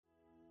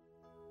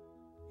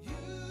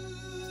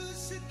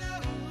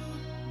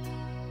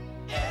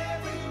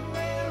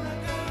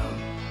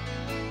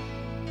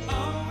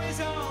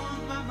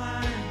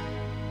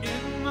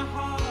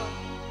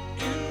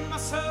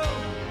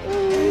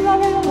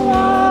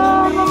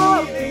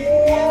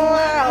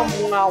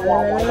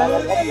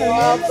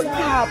Hello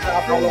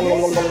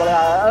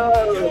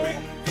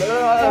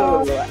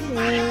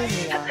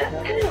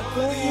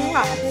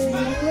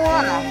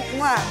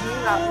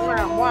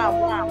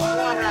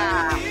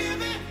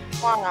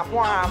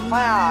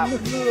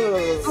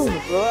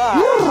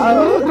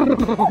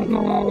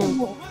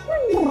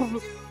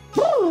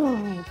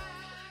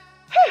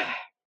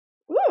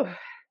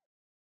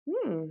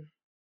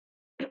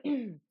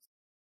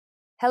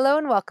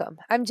and welcome.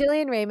 I'm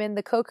Jillian Raymond,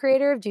 the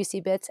co-creator of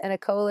Juicy Bits and a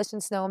Coalition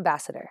Snow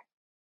ambassador.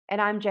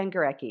 And I'm Jen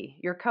Gurecki,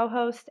 your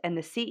co-host and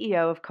the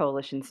CEO of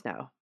Coalition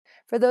Snow.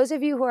 For those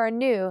of you who are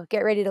new, get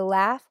ready to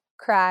laugh,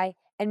 cry,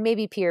 and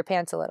maybe pee your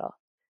pants a little.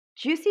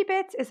 Juicy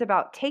Bits is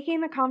about taking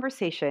the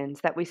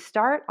conversations that we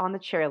start on the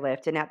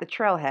chairlift and at the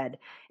trailhead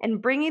and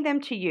bringing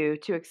them to you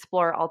to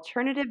explore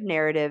alternative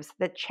narratives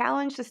that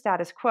challenge the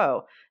status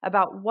quo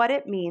about what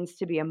it means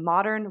to be a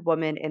modern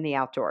woman in the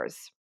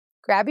outdoors.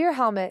 Grab your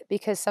helmet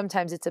because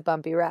sometimes it's a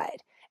bumpy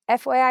ride.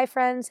 FYI,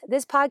 friends,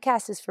 this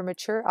podcast is for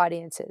mature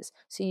audiences,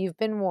 so you've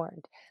been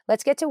warned.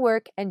 Let's get to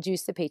work and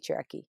juice the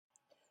patriarchy.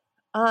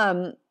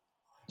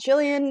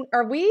 Jillian,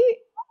 are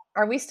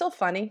we still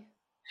funny?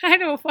 I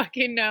don't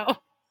fucking know.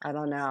 I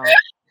don't know.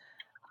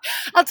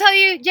 I'll tell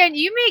you, Jen,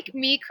 you make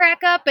me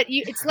crack up, but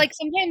it's like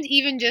sometimes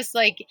even just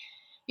like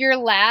your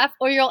laugh,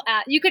 or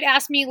you could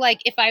ask me like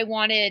if I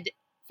wanted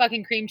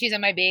fucking cream cheese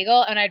on my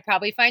bagel, and I'd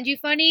probably find you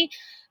funny.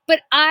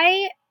 But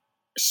I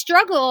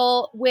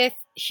struggle with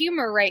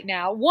humor right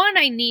now. One,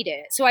 I need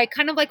it, so I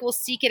kind of like will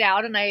seek it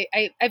out, and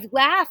I've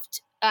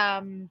laughed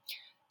to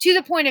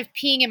the point of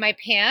peeing in my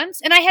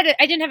pants, and I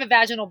didn't have a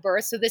vaginal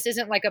birth, so this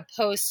isn't like a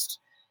post.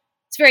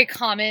 It's very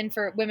common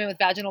for women with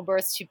vaginal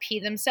births to pee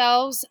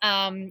themselves.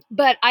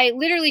 But I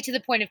literally to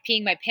the point of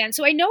peeing my pants.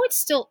 So I know it's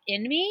still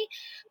in me,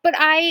 but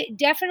I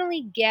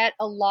definitely get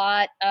a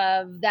lot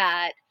of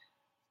that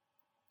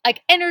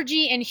like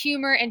energy and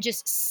humor and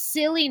just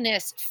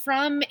silliness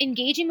from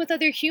engaging with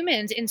other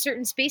humans in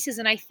certain spaces.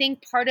 And I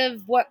think part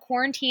of what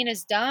quarantine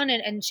has done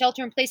and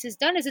shelter in place has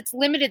done is it's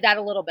limited that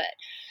a little bit.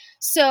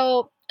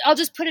 So I'll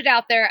just put it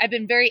out there. I've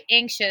been very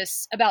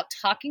anxious about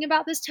talking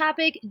about this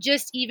topic,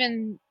 just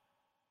even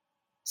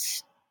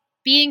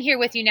being here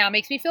with you now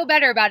makes me feel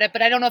better about it,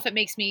 but I don't know if it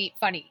makes me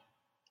funny.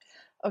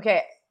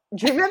 Okay.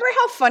 Do you remember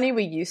how funny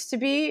we used to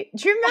be?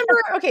 Do you remember?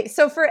 Okay.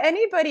 So for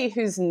anybody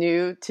who's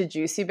new to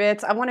Juicy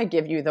Bits, I want to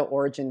give you the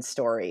origin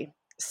story.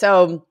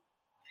 So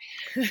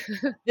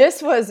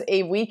this was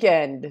a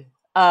weekend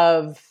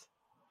of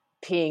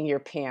peeing your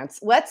pants.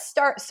 Let's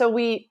start. So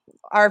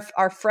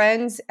our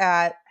friends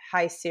at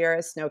High Sierra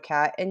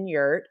Snowcat and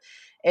Yurt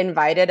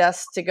invited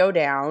us to go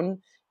down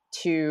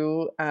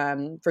to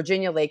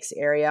Virginia Lakes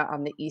area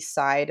on the east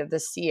side of the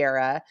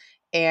Sierra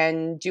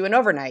and do an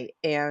overnight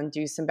and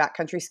do some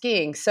backcountry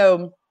skiing.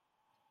 So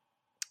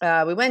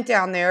we went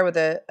down there with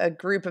a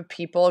group of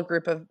people, a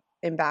group of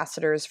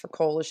ambassadors for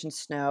Coalition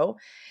Snow.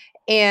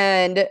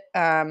 And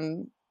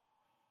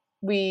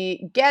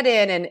we get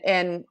in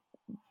and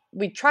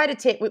we try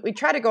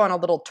to go on a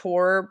little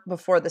tour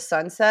before the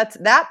sun sets.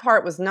 That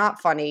part was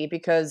not funny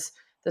because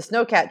the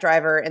snowcat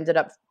driver ended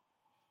up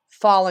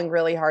falling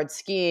really hard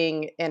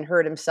skiing and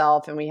hurt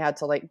himself, and we had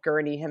to like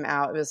gurney him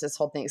out. It was this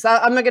whole thing. So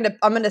I'm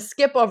gonna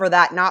skip over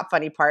that not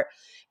funny part.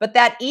 But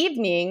that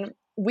evening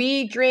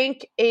we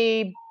drank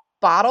a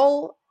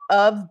bottle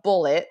of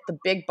Bullet, the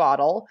big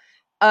bottle.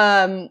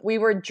 We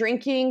were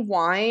drinking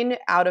wine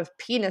out of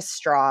penis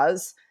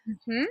straws.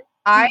 Mm-hmm.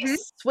 I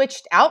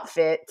switched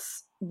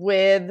outfits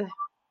with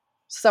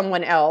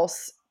someone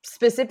else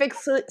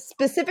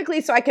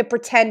specifically so I could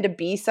pretend to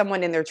be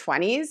someone in their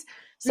 20s.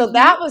 So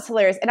that was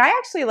hilarious. And I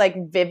actually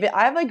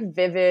I have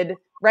vivid,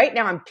 right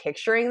now I'm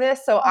picturing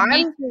this. So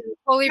I'm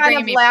totally kind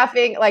of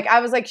laughing. Like I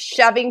was like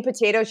shoving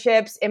potato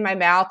chips in my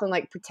mouth and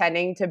like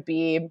pretending to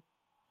be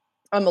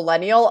a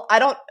millennial.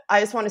 I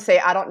just want to say,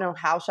 I don't know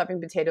how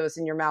shoving potatoes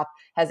in your mouth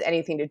has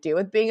anything to do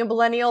with being a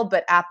millennial,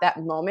 but at that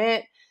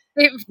moment,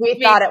 we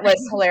thought it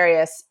was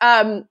hilarious.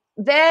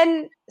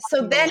 Then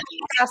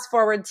fast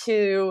forward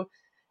to,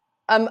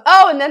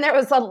 and then there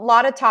was a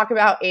lot of talk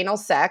about anal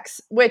sex,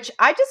 which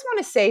I just want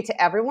to say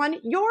to everyone,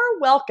 you're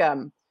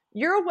welcome.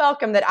 You're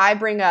welcome that I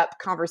bring up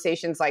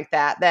conversations like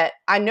that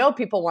I know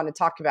people want to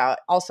talk about.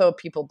 Also,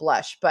 people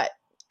blush, but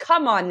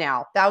come on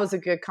now. That was a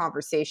good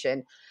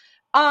conversation.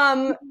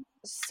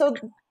 So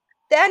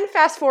then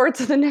fast forward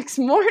to the next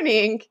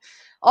morning.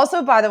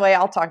 Also, by the way,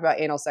 I'll talk about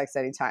anal sex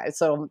anytime.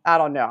 So I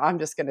don't know. I'm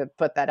just going to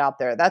put that out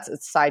there. That's a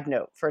side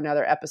note for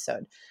another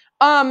episode.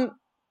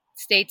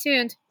 Stay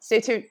tuned.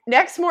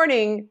 Next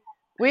morning,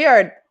 we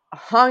are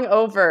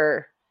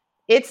hungover.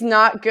 It's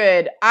not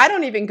good. I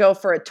don't even go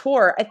for a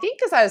tour. I think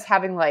because I was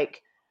having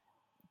like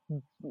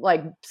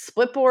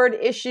split board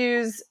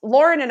issues.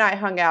 Lauren and I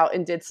hung out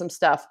and did some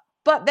stuff.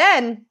 But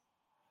then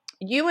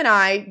you and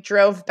I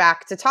drove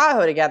back to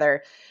Tahoe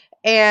together.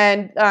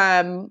 And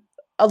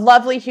a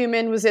lovely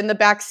human was in the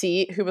back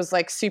seat who was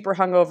like super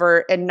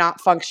hungover and not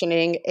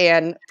functioning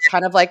and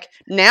kind of like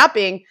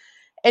napping.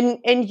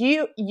 And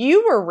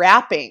you were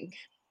rapping.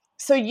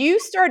 So you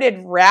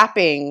started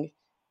rapping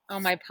Oh,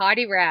 my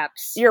potty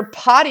raps. Your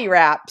potty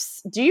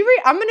raps. Do you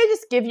I'm going to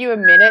just give you a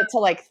minute to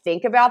like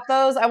think about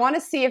those. I want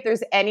to see if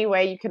there's any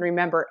way you can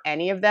remember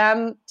any of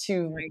them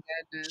to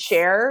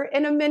share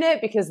in a minute,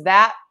 because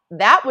that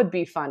would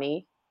be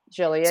funny.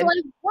 Jillian. So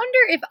I wonder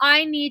if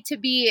I need to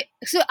be,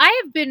 so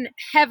I have been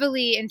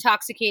heavily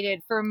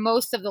intoxicated for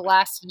most of the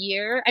last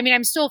year. I mean,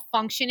 I'm still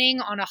functioning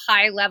on a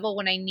high level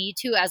when I need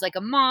to as like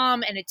a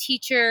mom and a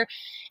teacher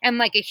and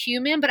like a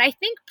human. But I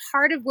think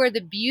part of where the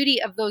beauty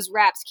of those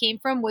raps came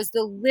from was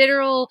the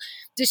literal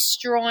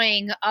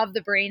destroying of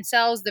the brain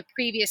cells the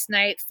previous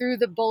night through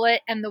the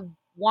bullet and the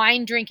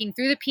wine drinking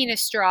through the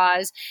penis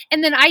straws.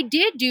 And then I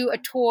did do a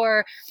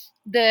tour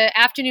the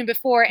afternoon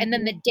before and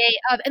then the day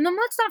of. And then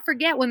let's not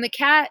forget when the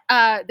cat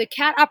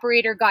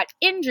operator got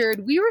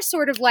injured, we were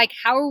sort of like,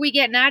 how are we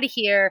getting out of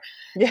here?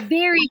 Yeah.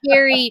 Very,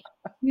 very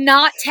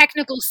not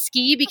technical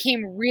ski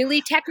became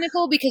really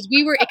technical because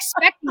we were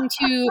expecting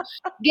to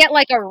get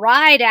like a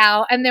ride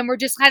out and then we're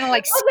just kind of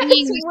like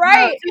skiing.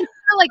 Right.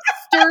 Like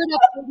stirred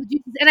up all the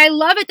juices. And I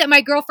love it that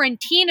my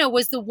girlfriend Tina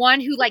was the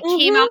one who like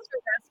came out to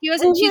rescue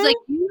us and she's like,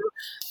 you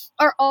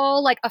are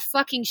all like a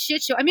fucking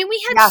shit show. I mean,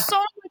 we had so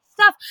much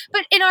stuff,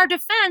 but in our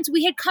defense,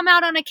 we had come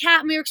out on a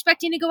cat and we were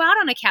expecting to go out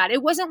on a cat.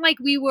 It wasn't like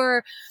we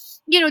were,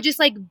 just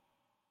like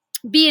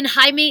being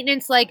high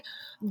maintenance, like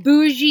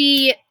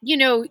bougie,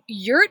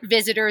 yurt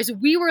visitors.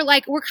 We were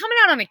like, we're coming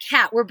out on a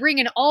cat. We're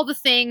bringing all the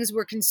things,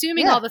 we're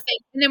consuming all the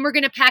things, and then we're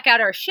going to pack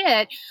out our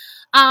shit.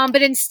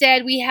 But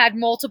instead we had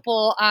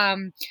multiple,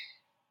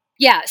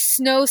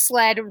 snow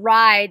sled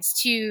rides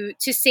to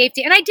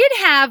safety. And I did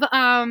have,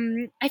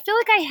 I feel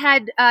like I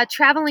had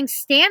Traveling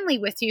Stanley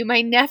with you,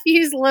 my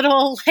nephew's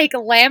little like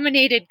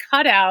laminated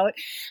cutout.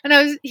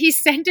 And he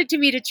sent it to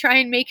me to try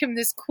and make him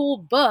this cool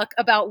book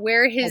about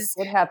where his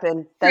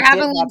Traveling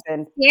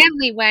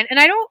Stanley went. And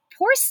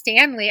poor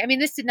Stanley, I mean,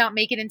 this did not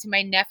make it into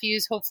my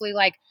nephew's hopefully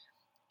like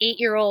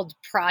 8-year-old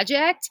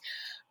project.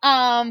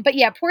 But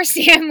yeah, poor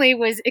Stanley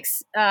was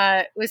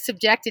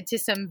subjected to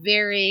some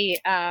very,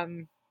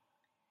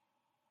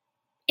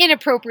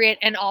 inappropriate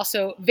and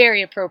also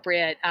very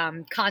appropriate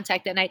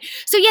contact that night.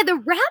 So yeah, the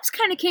raps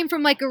kind of came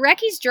from like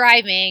Garecki's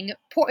driving.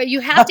 You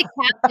have to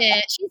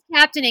captain. She's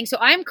captaining, so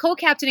I'm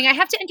co-captaining. I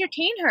have to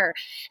entertain her,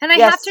 and I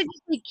have to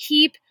just like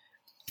keep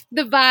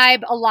the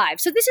vibe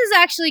alive. So this is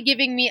actually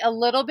giving me a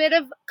little bit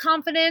of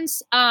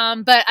confidence,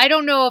 but I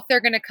don't know if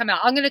they're going to come out.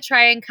 I'm going to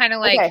try and kind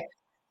of like. Okay.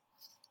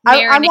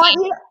 I'm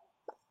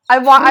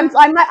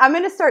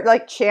going to start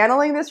like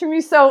channeling this from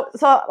you. So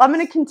I'm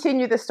going to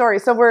continue the story.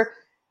 So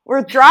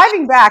we're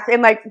driving back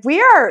and like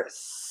we are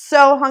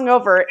so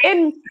hungover,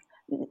 and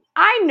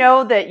I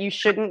know that you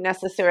shouldn't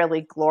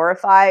necessarily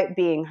glorify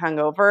being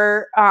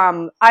hungover.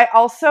 I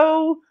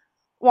also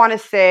want to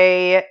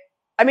say,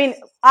 I mean,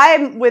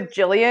 I'm with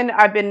Jillian.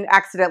 I've been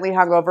accidentally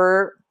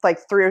hungover like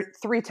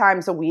three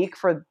times a week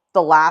for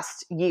the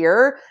last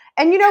year,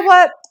 and you know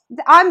what?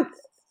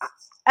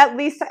 At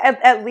least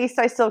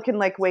I still can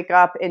like wake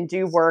up and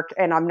do work,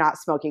 and I'm not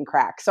smoking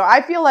crack. So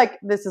I feel like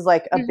this is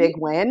like a big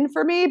win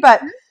for me,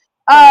 but.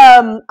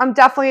 I'm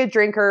definitely a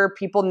drinker.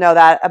 People know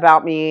that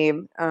about me.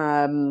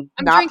 I'm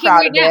not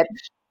proud of it.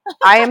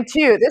 I am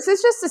too. This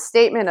is just a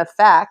statement of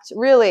fact,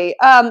 really.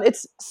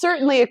 It's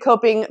certainly a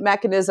coping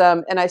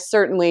mechanism, and I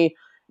certainly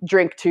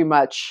drink too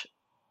much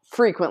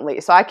frequently,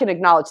 so I can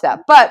acknowledge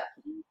that. But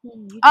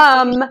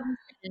gotta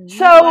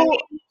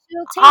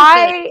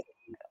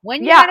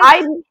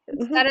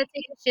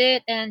take a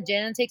shit, and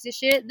Jen takes a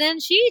shit, then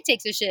she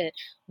takes a shit.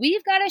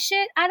 We've got a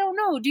shit. I don't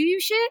know. Do you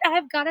shit?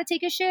 I've got to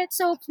take a shit,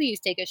 so please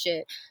take a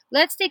shit.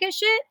 Let's take a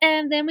shit,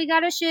 and then we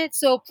got a shit,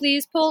 so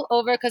please pull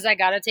over because I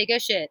got to take a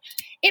shit.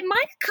 It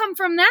might come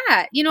from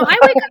that. I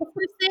wake up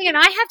first thing, and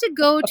I have to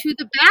go to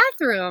the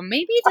bathroom.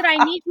 Maybe did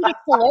I need you to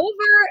pull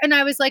over? And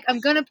I was like,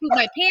 I'm going to poop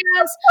my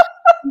pants.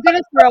 I'm going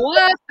to throw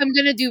up. I'm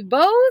going to do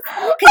both.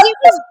 Because it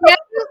was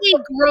definitely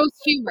gross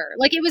humor.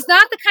 Like, it was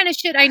not the kind of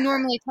shit I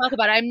normally talk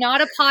about. I'm not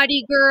a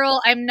potty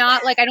girl. I'm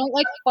not like, I don't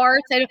like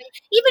farts. Even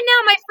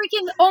now, my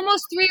freaking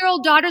almost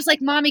 3-year-old daughter's like,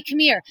 Mommy, come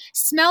here,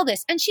 smell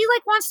this. And she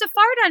like wants to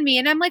fart on me.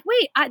 And I'm like,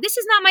 wait, this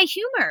is not my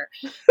humor.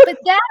 But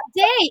that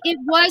day, it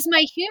was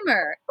my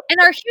humor. And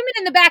our human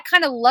in the back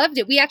kind of loved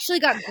it. We actually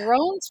got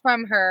groans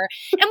from her.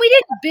 And we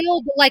didn't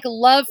build like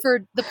love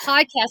for the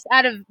podcast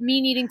out of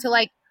me needing to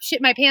like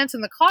shit my pants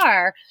in the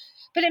car.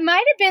 But it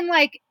might have been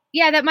like,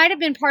 yeah, that might have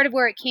been part of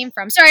where it came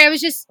from. Sorry,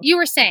 you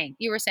were saying.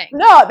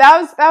 No,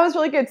 that was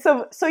really good.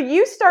 So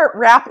you start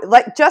rapping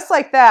like just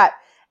like that.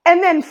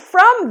 And then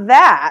from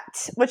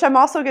that, which I'm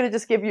also going to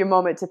just give you a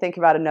moment to think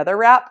about another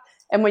rap.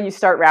 And when you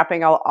start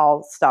rapping,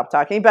 I'll stop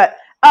talking. But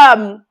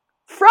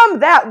from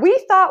that,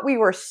 we thought we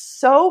were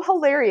so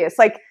hilarious.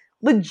 Like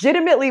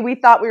legitimately, we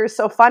thought we were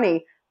so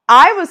funny.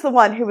 I was the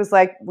one who was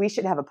like, we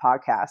should have a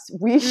podcast.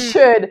 We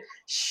should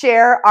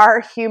share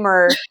our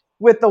humor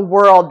with the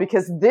world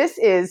because this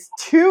is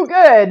too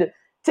good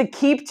to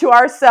keep to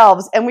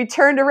ourselves. And we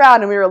turned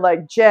around and we were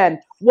like, Jen,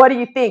 what do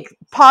you think?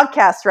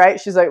 Podcast, right?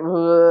 She's like,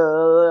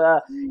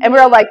 ugh. And we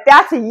were like,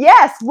 that's a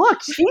yes.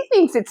 Look, she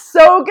thinks it's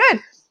so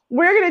good.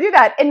 We're going to do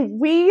that. And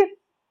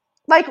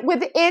like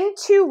within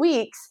 2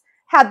 weeks,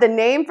 had the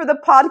name for the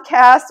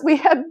podcast.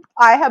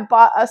 I had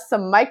bought us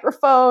some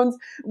microphones.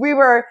 We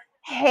were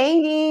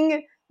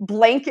hanging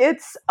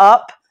blankets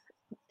up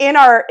in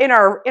our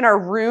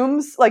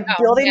rooms, like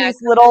building these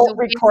little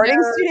recording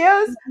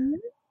studios. Mm-hmm.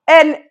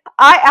 And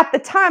at the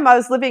time, I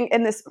was living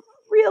in this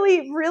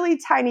really, really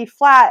tiny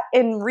flat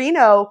in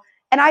Reno,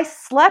 and I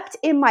slept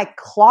in my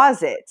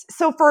closet.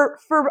 So for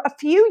a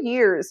few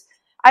years,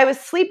 I was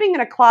sleeping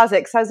in a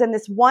closet because I was in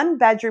this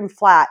 1-bedroom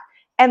flat,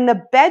 and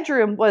the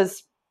bedroom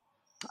was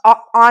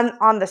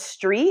on the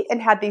street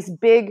and had these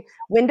big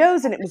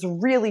windows, and it was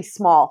really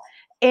small.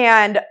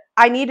 And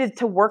I needed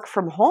to work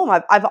from home.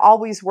 I've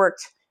always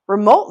worked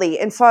remotely.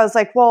 And so I was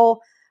like,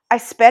 well, I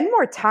spend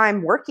more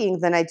time working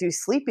than I do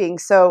sleeping.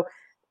 So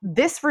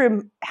this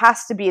room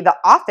has to be the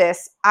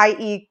office,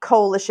 i.e.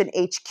 Coalition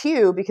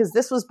HQ, because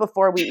this was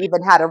before we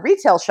even had a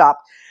retail shop.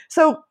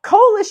 So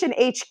Coalition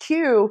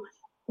HQ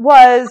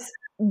was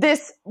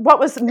what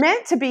was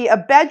meant to be a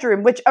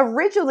bedroom, which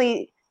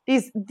originally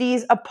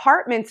these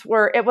apartments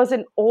it was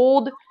an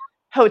old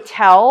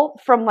hotel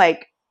from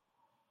like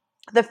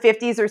the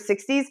 50s or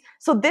 60s.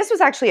 So this was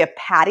actually a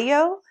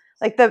patio,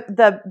 like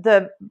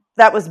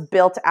that was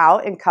built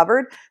out and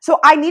covered. So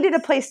I needed a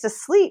place to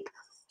sleep.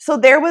 So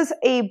there was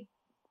a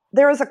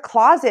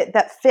closet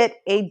that fit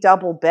a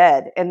double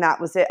bed, and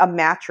that was it, a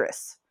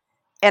mattress.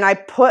 And I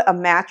put a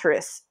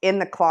mattress in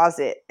the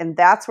closet, and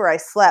that's where I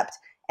slept.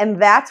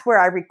 And that's where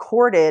I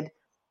recorded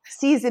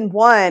season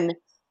 1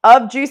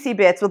 of Juicy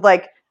Bits, with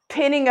like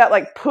pinning up,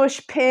 like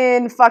push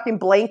pin fucking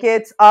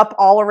blankets up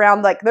all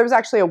around. Like there was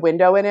actually a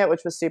window in it,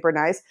 which was super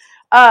nice.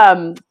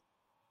 That's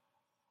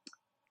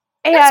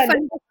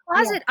funny. The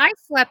closet I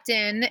slept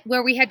in,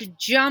 where we had to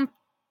jump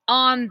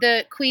on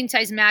the queen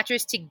size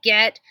mattress to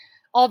get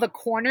all the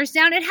corners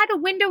down, it had a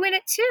window in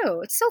it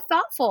too. It's so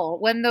thoughtful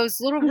when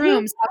those little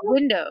rooms have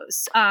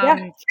windows.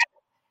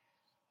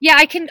 Yeah,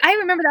 I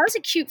remember that was a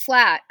cute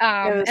flat.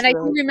 And I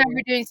do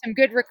remember doing some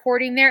good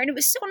recording there. And it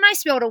was so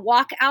nice to be able to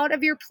walk out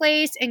of your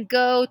place and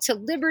go to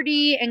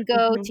Liberty and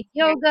go to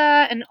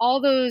yoga and all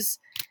those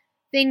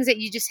things that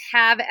you just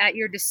have at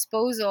your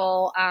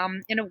disposal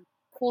in a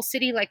cool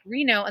city like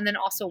Reno, and then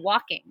also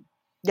walking.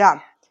 Yeah,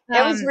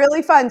 it was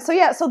really fun. So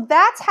yeah, so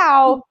that's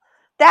how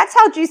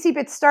Juicy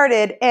Bits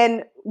started.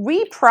 And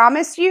we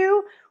promise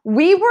you,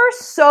 we were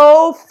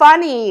so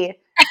funny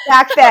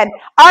back then.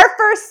 Our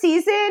first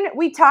season,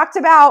 we talked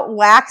about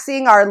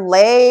waxing our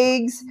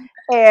legs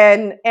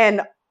and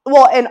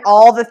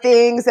all the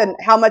things, and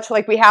how much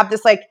like we have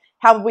this, like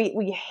how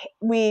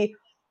we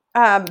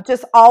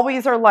just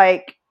always are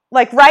like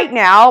right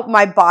now,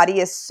 my body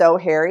is so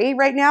hairy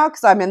right now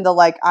because I'm in the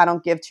like I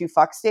don't give two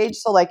fuck stage.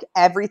 So like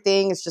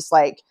everything is just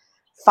like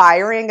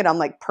firing, and I'm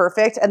like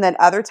perfect. And then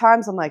other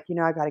times I'm like,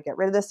 I got to get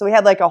rid of this. So we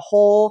had like a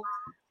whole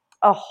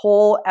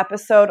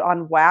episode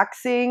on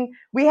waxing.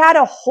 We had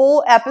a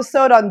whole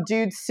episode on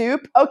Dude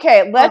Soup.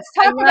 Okay, let's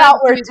talk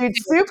about where Dude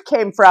Soup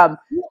came from.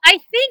 I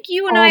think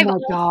you and I have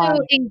also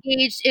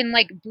engaged in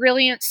like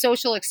brilliant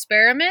social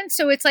experiments.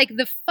 So it's like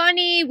the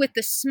funny with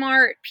the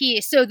smart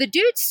piece. So the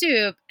Dude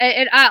Soup,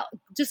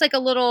 just like a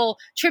little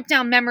trip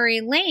down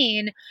memory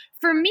lane.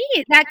 For me,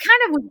 that kind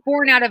of was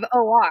born out of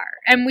OR.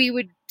 And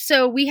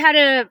we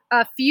had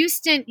a few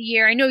stint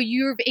year. I know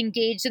you've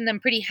engaged in them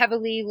pretty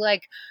heavily,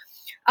 like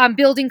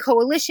building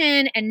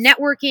coalition and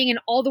networking and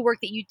all the work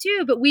that you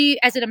do. But we,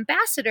 as an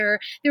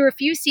ambassador, there were a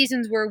few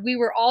seasons where we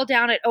were all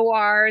down at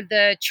OR,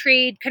 the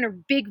trade kind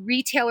of big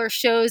retailer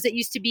shows that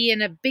used to be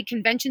in a big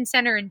convention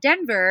center in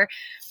Denver.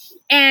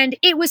 And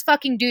it was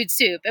fucking Dude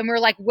Soup. And we're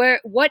like,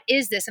 what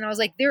is this? And I was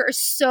like, there are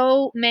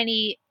so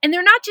many, and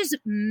they're not just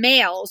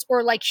males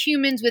or like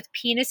humans with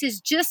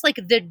penises, just like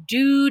the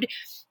dude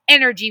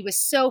energy was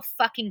so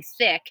fucking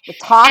thick. The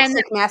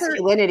toxic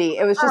masculinity.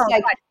 It was just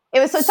it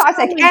was so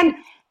toxic.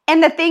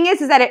 And the thing is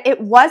that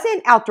it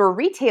wasn't Outdoor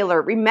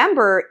Retailer.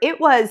 Remember, it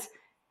was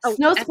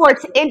Snow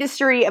Sports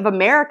Industry of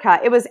America.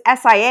 It was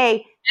SIA.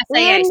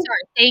 SIA, sorry.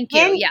 Thank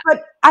you. Yeah.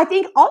 But I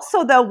think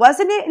also, though,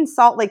 wasn't it in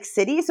Salt Lake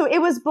City? So it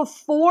was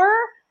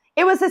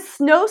a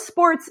snow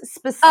sports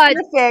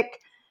specific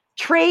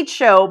trade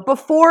show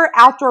before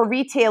Outdoor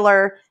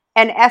Retailer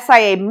and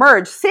SIA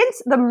merged.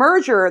 Since the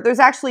merger, there's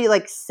actually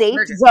like safe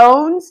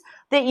zones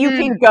that you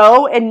can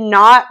go and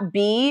not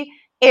be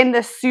in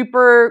the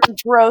super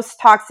gross,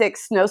 toxic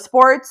snow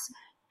sports,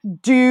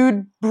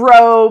 dude,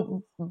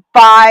 bro,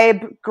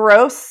 vibe,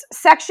 gross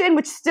section,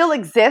 which still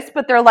exists,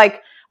 but they're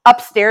like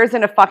upstairs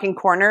in a fucking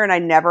corner, and I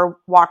never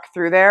walked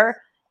through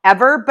there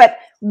ever. But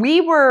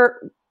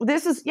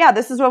this is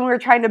when we were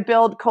trying to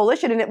build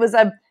coalition, and it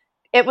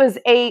was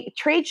a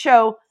trade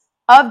show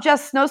of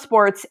just snow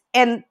sports,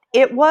 and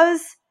it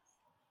was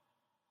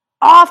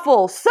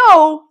awful.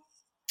 So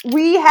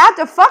we had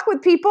to fuck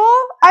with people.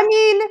 I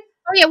mean,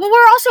 oh yeah, well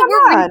we're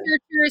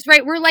researchers,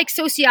 right? We're like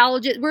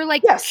sociologists. We're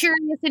like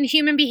curious in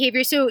human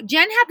behavior. So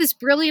Jen had this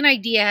brilliant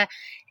idea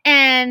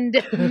and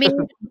made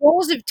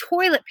rolls of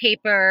toilet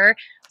paper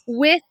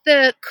with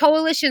the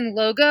coalition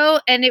logo,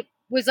 and it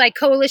was like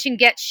Coalition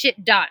Get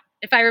Shit Done,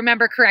 if I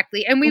remember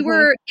correctly. And we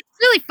were, it's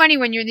really funny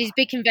when you're in these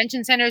big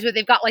convention centers where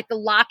they've got like the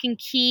lock and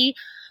key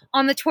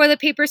on the toilet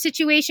paper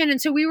situation.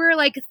 And so we were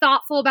like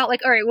thoughtful about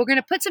like, all right, we're going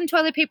to put some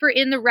toilet paper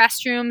in the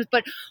restrooms,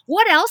 but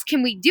what else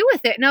can we do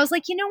with it? And I was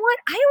like, you know what?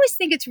 I always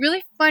think it's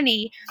really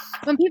funny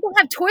when people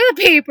have toilet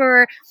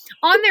paper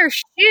on their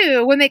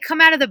shoe when they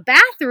come out of the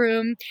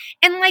bathroom.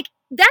 And like,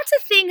 that's a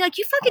thing, like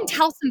you fucking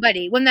tell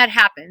somebody when that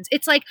happens.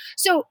 It's like,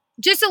 so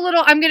just a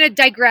little, I'm going to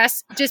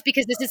digress just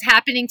because this is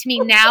happening to me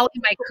now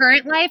in my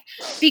current life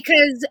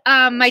because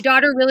my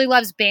daughter really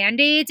loves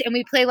Band-Aids and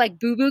we play like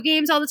boo-boo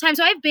games all the time.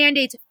 So I have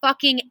Band-Aids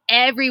fucking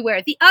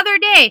everywhere. The other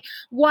day,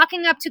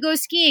 walking up to go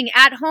skiing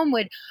at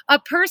Homewood, a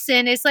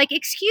person is like,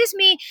 excuse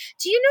me,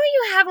 do you know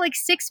you have like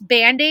 6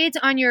 Band-Aids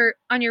on your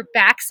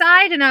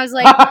backside? And I was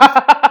like,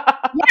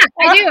 yeah,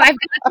 I do. I've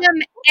got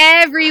them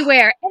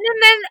everywhere. And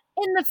then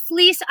in the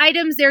fleece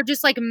items, they're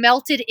just like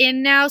melted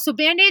in now. So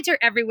Band-Aids are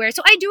everywhere.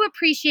 So I do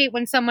appreciate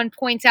when someone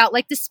points out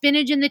like the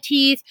spinach in the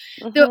teeth,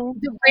 the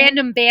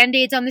random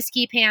Band-Aids on the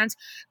ski pants.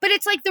 But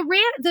it's like the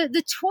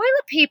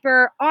toilet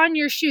paper on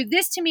your shoe.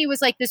 This to me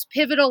was like this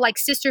pivotal like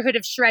sisterhood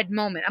of shred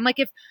moment. I'm like,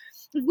 if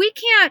we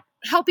can't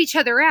help each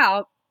other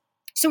out,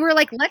 so we're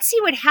like, let's see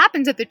what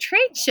happens at the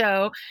trade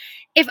show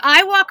if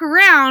I walk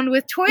around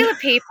with toilet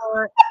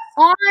paper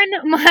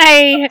on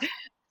my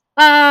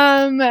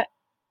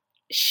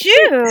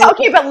shoe.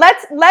 Okay, but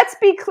let's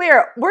be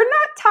clear. We're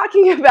not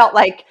talking about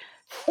like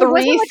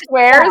 3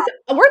 squares.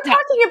 We're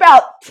talking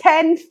about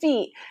 10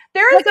 feet.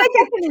 There is like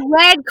a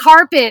red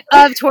carpet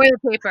of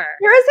toilet paper.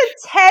 There is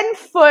a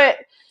 10-foot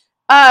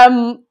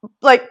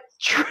like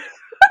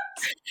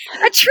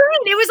a train.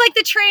 It was like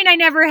the train I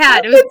never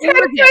had. It was a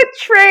 10-foot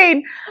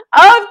train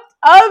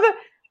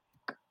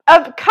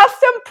of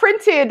custom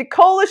printed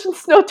Coalition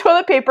Snow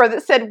toilet paper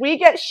that said "We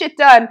get shit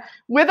done"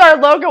 with our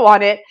logo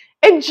on it.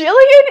 And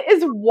Jillian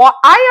is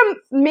I am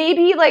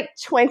maybe like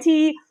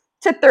 20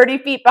 to 30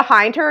 feet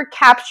behind her,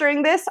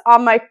 capturing this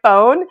on my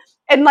phone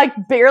and like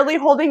barely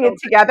holding it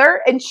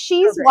together. And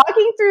she's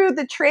walking through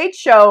the trade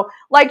show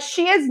like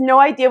she has no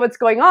idea what's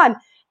going on.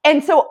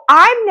 And so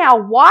I'm now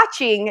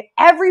watching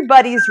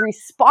everybody's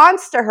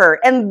response to her.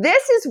 And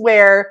this is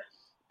where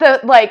the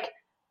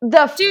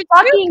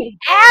fucking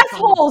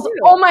assholes.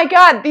 Oh my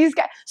God, these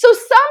guys. So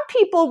some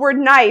people were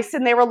nice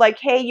and they were like,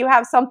 hey, you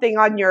have something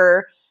on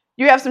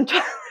you have some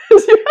the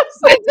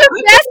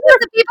best was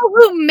the people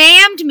who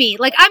ma'amed me.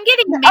 Like I'm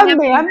getting ma'am,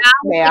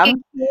 like a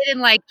kid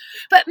and like,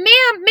 but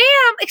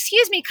ma'am,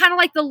 excuse me, kind of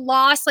like the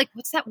lost, like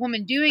what's that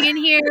woman doing in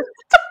here?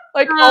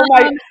 Like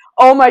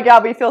oh my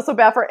God, we feel so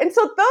bad for her. And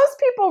so those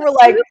people were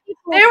like,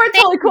 they were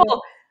totally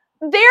cool.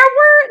 There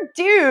were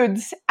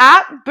dudes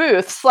at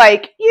booths,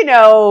 like, you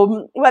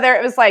know, whether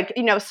it was like,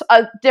 you know,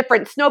 a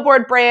different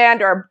snowboard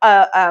brand or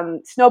a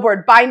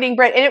snowboard binding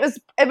brand. And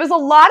it was a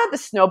lot of the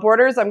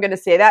snowboarders, I'm going to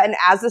say that. And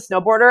as a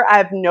snowboarder, I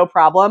have no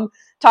problem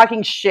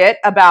talking shit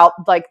about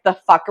like the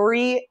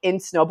fuckery in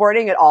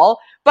snowboarding at all.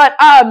 But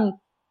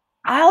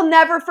I'll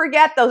never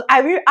forget those.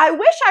 I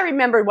wish I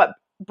remembered what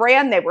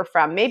brand they were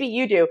from. Maybe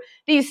you do.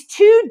 These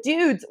 2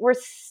 dudes were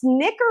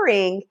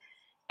snickering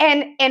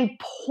and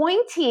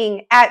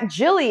pointing at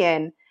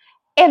Jillian.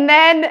 And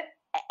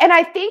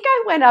I think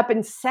I went up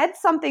and said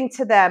something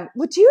to them.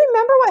 Would you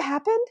remember what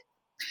happened?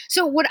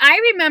 So what I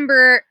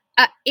remember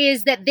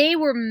is that they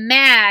were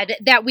mad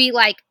that we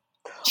like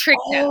tricked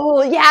them.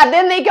 Oh yeah,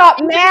 then they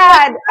got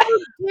mad. Like, how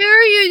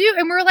dare you?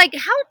 And we're like,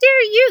 how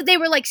dare you? They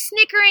were like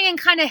snickering and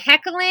kind of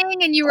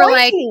heckling, and you were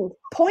pointing,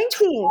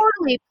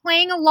 totally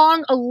playing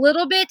along a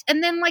little bit,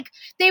 and then like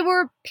they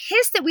were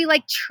pissed that we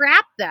like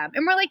trapped them,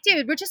 and we're like,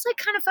 dude, we're just like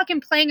kind of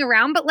fucking playing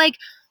around, but like.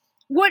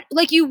 What,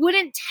 like you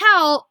wouldn't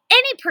tell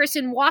any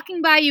person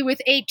walking by you with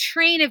a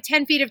train of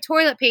 10 feet of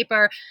toilet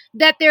paper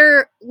that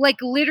they're like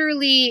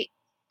literally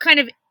kind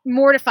of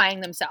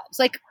mortifying themselves.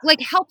 Like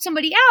help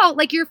somebody out,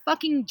 like you're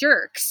fucking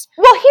jerks.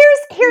 Well,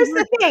 here's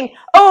the thing.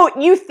 Oh,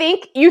 you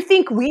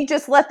think we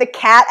just let the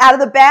cat out of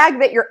the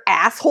bag that you're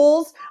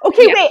assholes?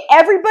 Okay, yeah. Wait,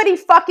 everybody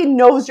fucking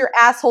knows you're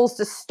assholes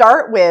to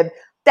start with.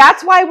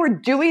 That's why we're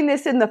doing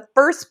this in the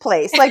first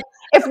place. Like,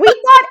 if we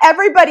thought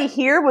everybody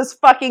here was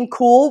fucking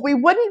cool, we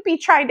wouldn't be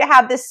trying to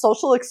have this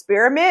social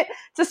experiment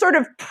to sort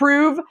of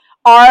prove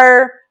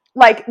our,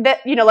 like, that,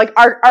 you know, like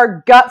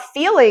our gut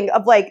feeling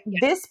of like,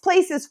 this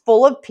place is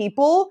full of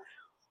people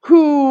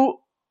who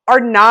are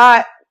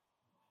not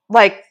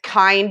like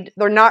kind.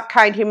 They're not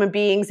kind human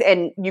beings.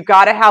 And you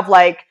got to have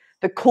like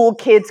the cool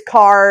kids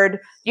card,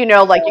 you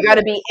know, like you got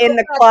to be in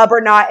the club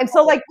or not. And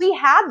so like, we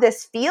had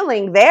this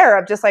feeling there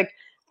of just like,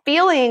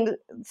 feeling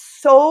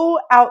so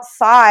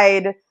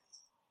outside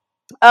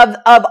of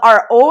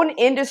our own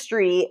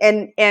industry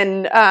and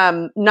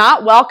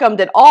not welcomed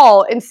at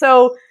all. And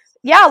so,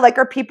 yeah, like,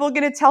 are people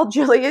going to tell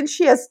Jillian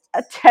she has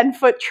a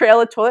 10-foot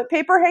trail of toilet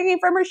paper hanging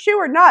from her shoe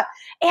or not?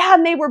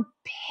 And they were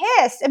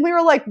pissed. And we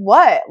were like,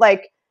 what?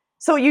 Like,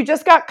 so you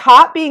just got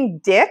caught being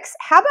dicks?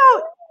 How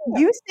about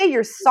you say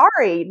you're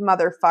sorry,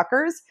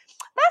 motherfuckers?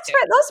 That's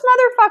right. Those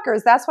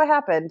motherfuckers. That's what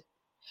happened.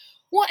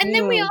 Well, and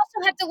then we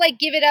also have to like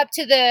give it up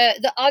to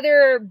the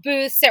other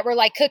booths that were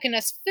like cooking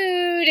us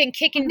food and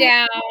kicking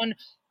down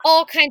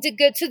all kinds of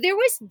good. So there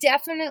was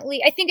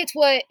definitely, I think it's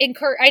what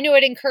I know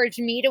it encouraged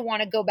me to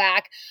want to go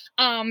back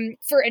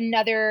for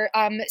another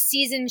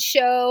season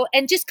show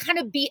and just kind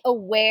of be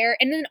aware.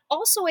 And then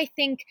also I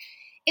think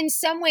in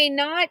some way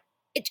not,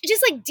 it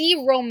just like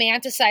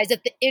de-romanticize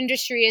that the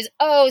industry is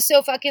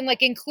so fucking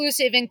like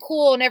inclusive and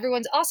cool and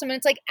everyone's awesome, and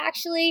it's like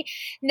actually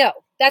no,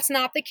 that's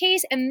not the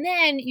case. And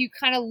then you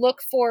kind of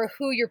look for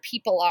who your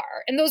people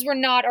are, and those were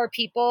not our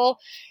people.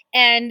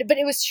 But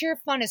it was sure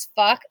fun as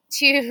fuck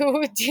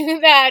to do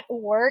that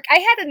work. I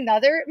had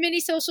another mini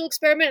social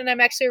experiment, and I'm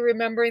actually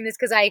remembering this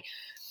because I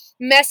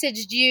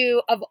messaged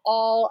you of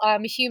all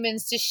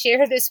humans to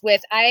share this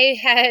with.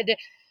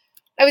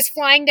 I was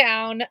flying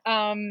down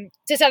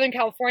to Southern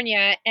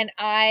California, and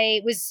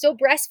I was still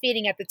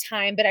breastfeeding at the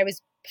time, but I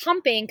was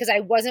pumping because I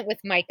wasn't with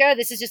Micah.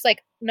 This is just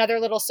like another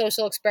little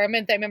social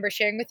experiment that I remember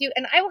sharing with you.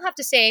 And I will have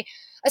to say,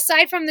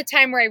 aside from the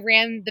time where I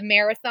ran the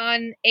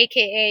marathon,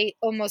 aka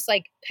almost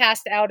like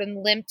passed out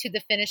and limped to the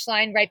finish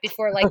line right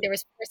before like there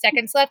was 4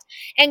 seconds left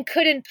and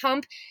couldn't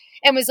pump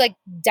and was like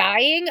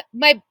dying,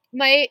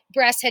 my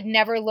breast had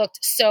never looked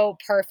so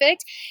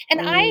perfect.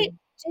 And it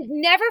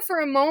never for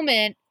a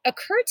moment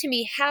occurred to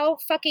me how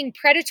fucking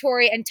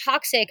predatory and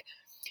toxic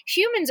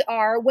humans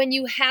are when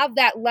you have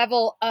that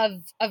level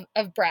of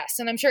breasts.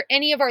 And I'm sure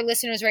any of our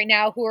listeners right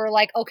now who are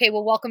like, okay,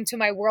 well, welcome to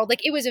my world.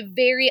 Like, it was a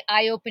very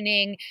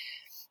eye-opening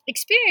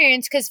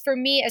experience, because for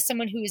me, as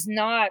someone who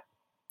I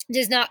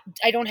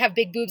don't have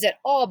big boobs at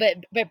all,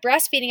 but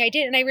breastfeeding I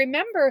did. And I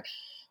remember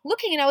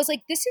looking and I was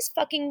like, this is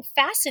fucking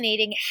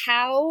fascinating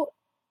how,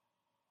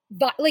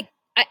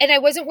 and I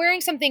wasn't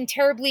wearing something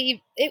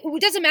terribly,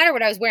 it doesn't matter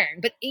what I was wearing,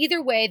 but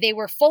either way, they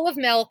were full of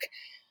milk.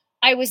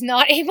 I was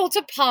not able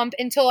to pump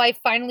until I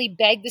finally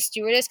begged the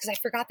stewardess because I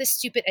forgot this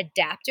stupid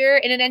adapter,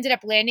 and it ended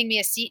up landing me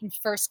a seat in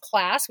first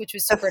class, which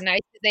was super nice.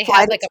 They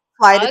had like a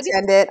flight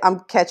attendant. I'm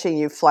catching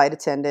you, flight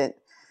attendant.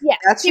 Yeah.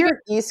 That's your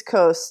East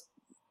Coast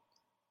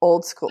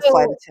old school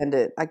flight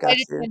attendant. I got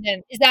you.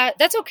 Is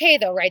that's okay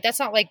though, right? That's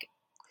not like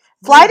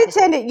flight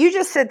attendant. You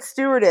just said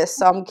stewardess,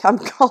 so I'm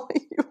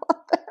calling you on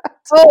that.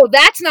 Oh,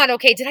 that's not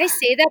okay. Did I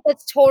say that?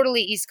 That's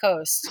totally East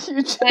Coast.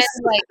 You just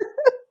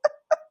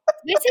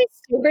did I say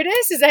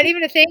stewardess? Is that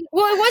even a thing?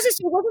 Well, it wasn't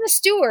a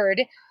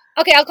steward.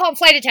 Okay, I'll call him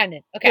flight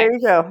attendant. Okay.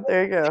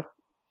 There you go.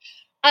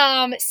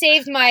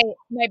 Saved my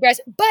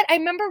breast. But I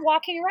remember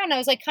walking around, I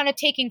was like kind of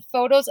taking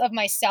photos of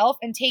myself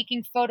and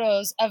taking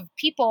photos of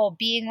people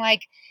being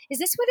like, is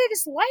this what it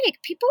is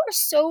like? People are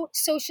so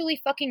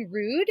socially fucking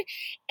rude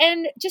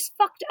and just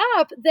fucked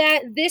up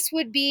that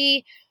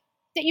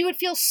you would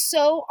feel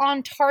so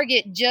on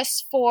target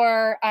just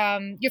for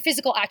your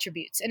physical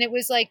attributes. And it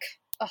was like,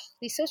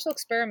 these social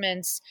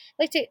experiments.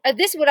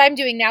 This is what I'm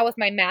doing now with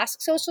my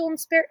mask social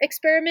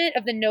experiment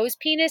of the nose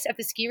penis at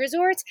the ski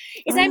resorts,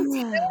 is I'm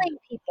telling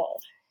people.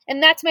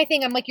 And that's my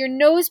thing. I'm like, your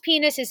nose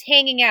penis is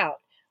hanging out.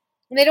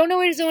 And they don't know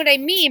what I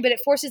mean, but it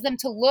forces them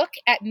to look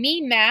at me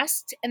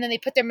masked, and then they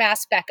put their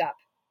mask back up.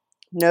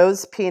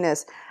 Nose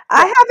penis.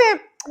 I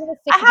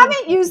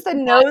haven't used the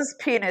nose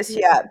penis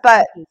yet,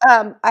 but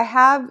I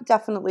have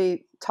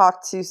definitely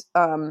talked to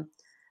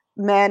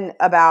men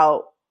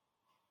about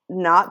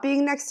not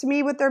being next to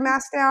me with their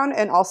mask down,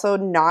 and also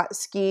not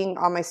skiing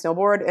on my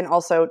snowboard, and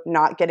also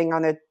not getting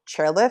on the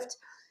chairlift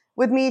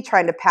with me,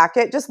 trying to pack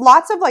it. Just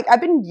lots of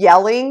I've been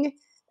yelling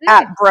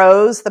at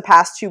bros the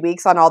past 2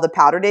 weeks on all the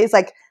powder days,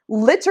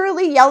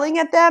 literally yelling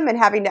at them and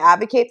having to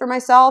advocate for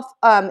myself.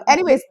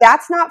 Anyways,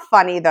 that's not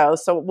funny though.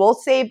 So we'll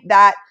save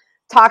that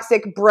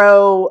toxic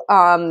bro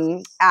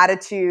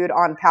attitude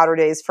on powder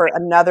days for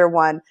another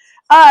one.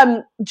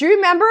 Do you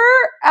remember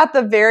at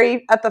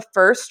the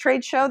first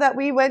trade show that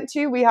we went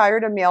to, we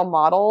hired a male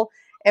model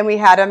and we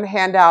had him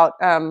hand out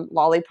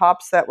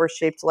lollipops that were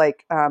shaped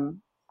like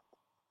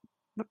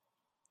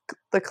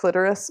the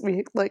clitoris.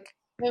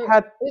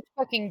 It's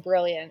fucking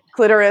brilliant.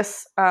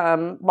 Clitoris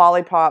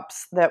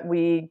lollipops that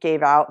we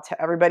gave out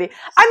to everybody.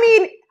 I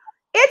mean,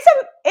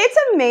 it's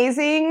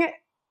amazing.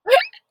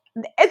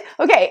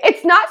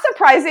 It's not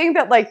surprising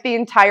that the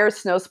entire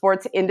snow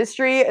sports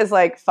industry is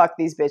fuck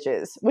these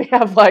bitches. We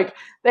have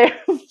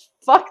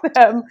fuck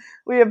them.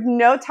 We have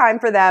no time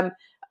for them.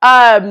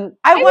 I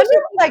wonder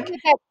that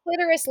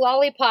clitoris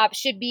lollipop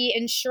should be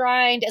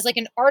enshrined as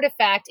an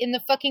artifact in the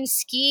fucking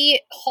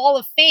ski hall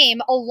of fame,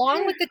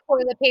 along with the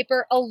toilet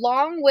paper,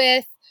 along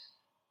with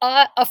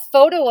a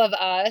photo of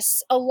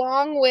us,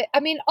 along with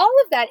all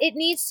of that. It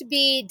needs to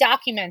be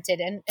documented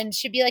and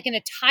should be in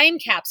a time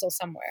capsule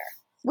somewhere.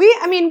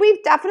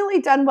 We've definitely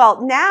done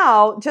well.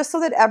 Now, just so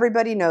that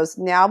everybody knows,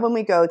 now when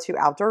we go to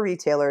Outdoor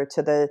Retailer,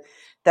 to the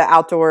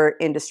outdoor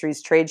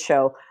industries trade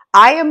show,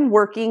 I am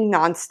working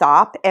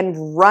nonstop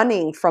and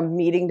running from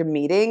meeting to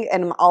meeting,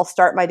 and I'll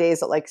start my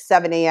days at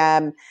 7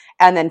 a.m.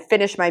 and then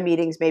finish my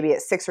meetings maybe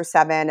at 6 or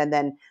 7, and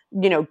then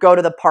go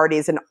to the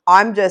parties. And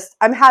I'm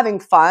having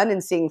fun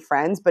and seeing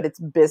friends, but it's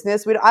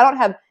business. I don't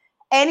have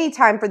any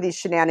time for these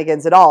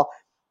shenanigans at all.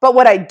 But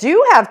what I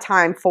do have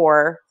time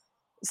for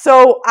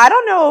So I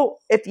don't know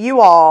if you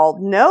all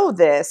know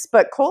this,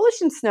 but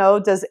Coalition Snow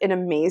does an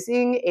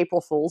amazing April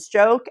Fool's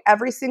joke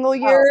every single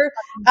year.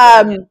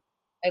 I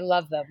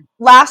love them.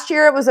 Last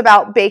year it was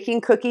about baking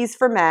cookies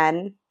for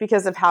men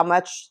because of how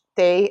much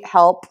they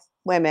help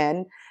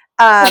women.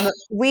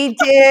 We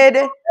made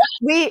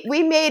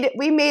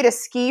a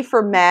ski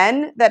for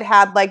men that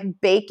had like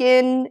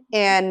bacon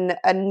and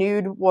a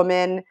nude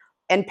woman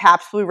and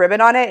Pabst Blue Ribbon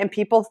on it, and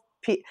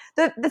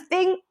the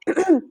thing.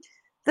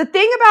 The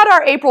thing about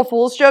our April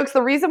Fool's jokes,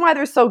 the reason why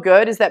they're so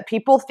good is that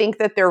people think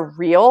that they're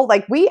real.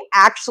 Like, we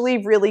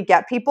actually really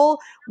get people.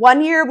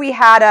 One year we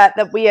had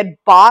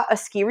bought a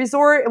ski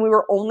resort and we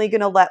were only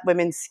going to let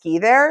women ski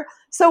there.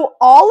 So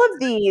all of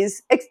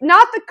these, it's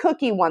not the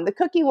cookie one. The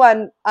cookie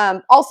one,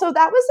 also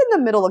that was in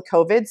the middle of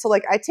COVID. So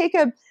like I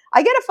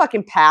get a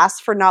fucking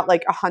pass for not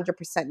like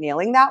 100%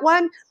 nailing that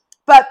one.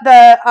 But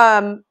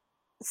the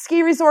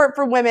ski resort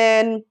for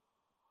women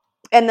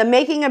and the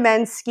making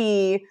amends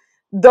ski,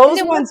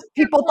 those ones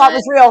people thought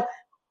was real,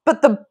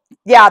 but the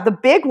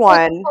big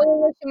one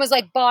Coalition was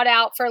like bought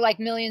out for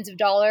like millions of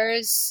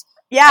dollars.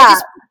 Yeah,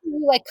 just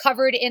like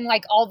covered in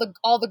like all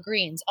the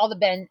greens, all the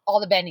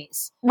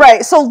bennies.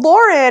 Right. So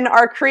Lauren,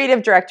 our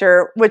creative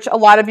director, which a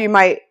lot of you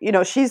might,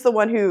 she's the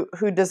one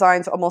who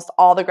designs almost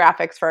all the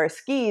graphics for our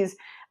skis.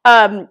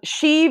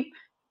 She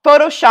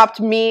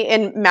photoshopped me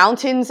in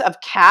mountains of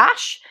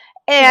cash,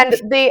 and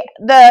the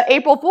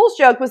April Fool's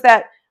joke was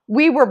that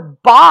we were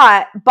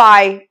bought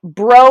by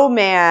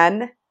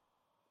Broman,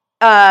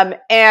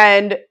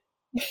 and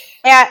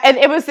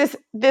it was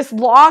this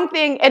long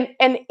thing, and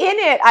in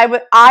it,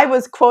 I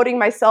was quoting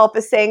myself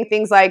as saying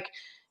things like,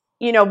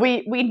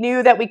 we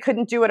knew that we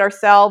couldn't do it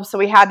ourselves, so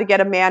we had to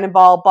get a man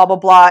involved, blah blah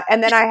blah,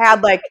 and then I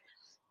had like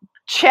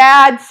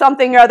Chad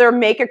something or other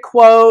make a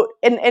quote,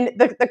 and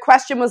the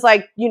question was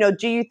like,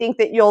 do you think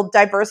that you'll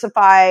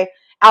diversify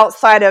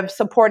outside of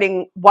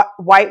supporting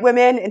white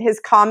women? And his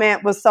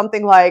comment was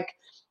something like,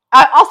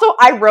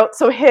 I wrote,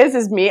 so his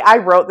is me. I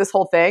wrote this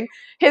whole thing.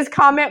 His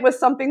comment was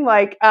something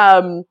like,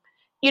 women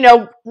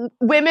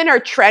are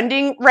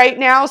trending right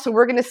now, so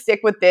we're going to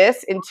stick with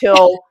this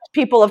until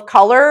people of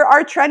color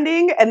are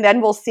trending, and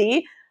then we'll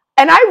see.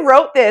 And I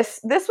wrote this.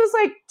 This was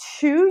like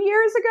 2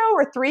 years ago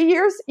or 3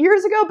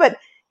 years ago. But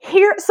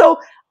here, so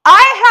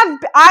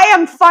I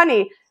am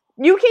funny.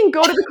 You can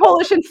go to the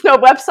Coalition Snow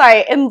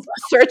website and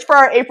search for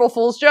our April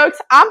Fool's jokes.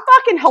 I'm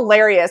fucking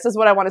hilarious, is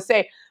what I want to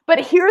say. But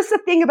here's the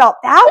thing about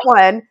that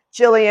one,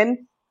 Jillian.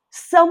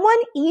 Someone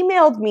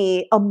emailed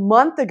me a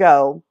month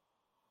ago,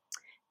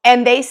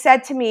 and they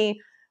said to me,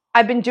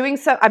 I've been doing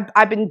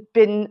I've been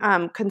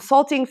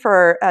consulting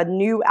for a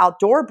new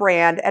outdoor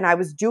brand, and I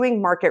was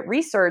doing market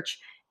research,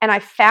 and I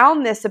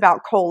found this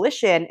about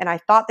Coalition, and I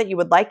thought that you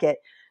would like it.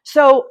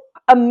 So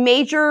a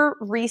major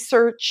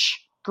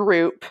research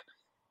group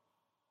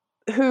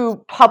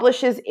who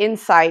publishes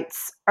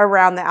insights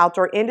around the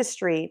outdoor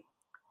industry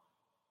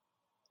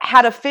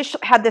had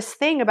this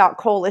thing about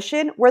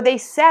Coalition where they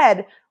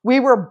said we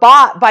were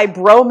bought by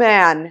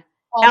Broman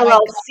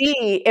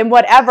LLC and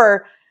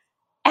whatever.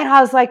 And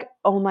I was like,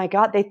 oh my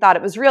God, they thought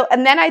it was real.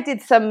 And then I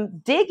did some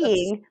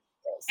digging,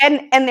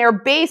 and they're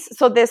based,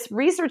 so this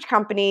research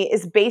company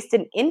is based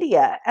in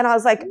India. And I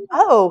was like,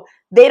 oh,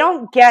 they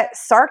don't get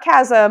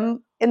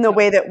sarcasm in the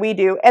way that we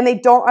do, and they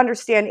don't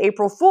understand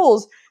April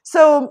Fools.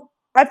 So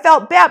I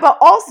felt bad. But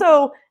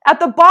also at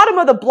the bottom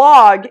of the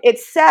blog, it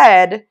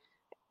said,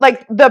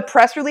 like the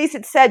press release,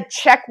 it said,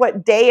 check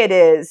what day it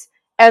is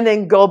and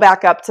then go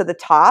back up to the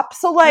top.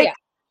 So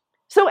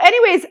So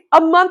anyways,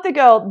 a month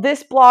ago,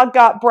 this blog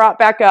got brought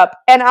back up,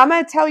 and I'm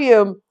going to tell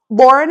you,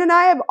 Lauren and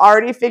I have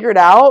already figured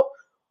out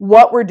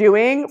what we're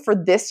doing for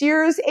this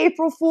year's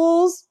April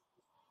Fools,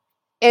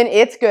 and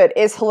it's good.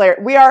 It's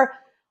hilarious. We are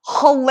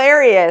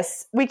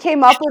hilarious. We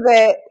came up with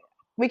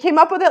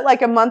it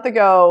like a month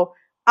ago.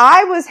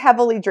 I was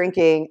heavily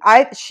drinking.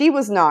 She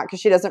was not, because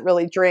she doesn't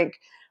really drink,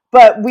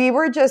 but we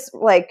were just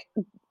like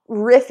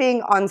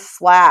riffing on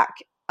Slack,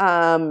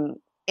 and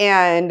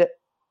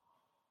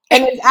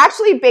it's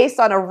actually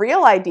based on a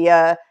real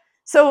idea.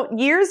 So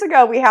years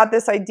ago, we had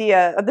this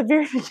idea at the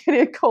very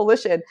beginning of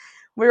Coalition.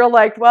 We were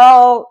like,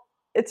 well,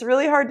 it's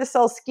really hard to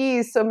sell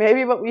skis, so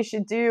maybe what we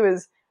should do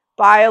is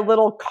buy a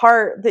little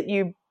cart that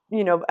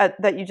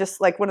that you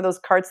just, like one of those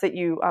carts that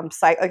you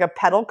like a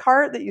pedal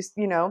cart that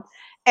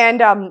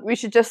and we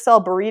should just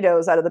sell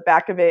burritos out of the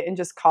back of it and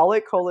just call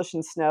it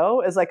Coalition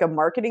Snow as like a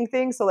marketing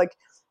thing. So like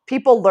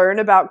people learn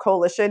about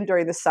Coalition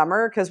during the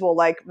summer because we'll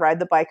like ride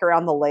the bike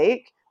around the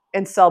lake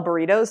and sell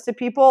burritos to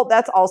people.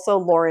 That's also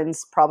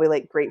Lauren's probably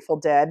like Grateful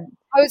Dead.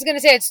 I was going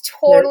to say it's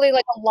totally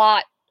like a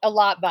lot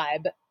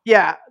vibe.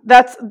 Yeah,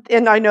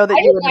 and I know that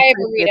I would buy a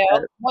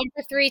burrito. 1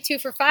 for 3, 2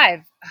 for 5.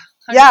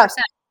 100%. Yeah.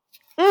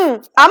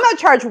 I'm going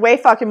to charge way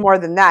fucking more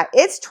than that.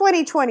 It's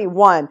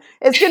 2021.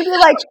 It's going to be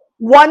like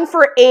 1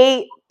 for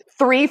 8,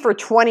 3 for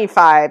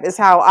 25 is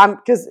how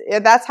because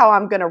that's how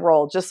I'm going to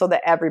roll, just so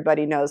that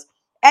everybody knows.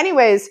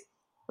 Anyways,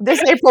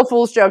 this April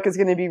Fool's joke is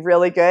going to be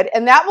really good,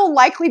 and that will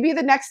likely be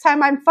the next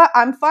time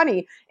I'm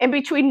funny. And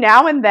between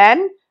now and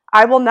then,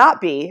 I will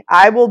not be.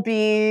 I will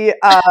be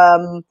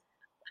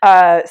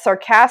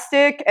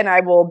sarcastic, and I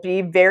will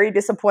be very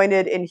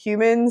disappointed in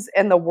humans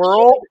and the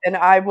world, and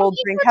I will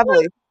drink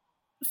heavily.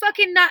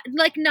 Fucking not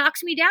like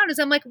knocks me down is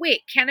I'm like,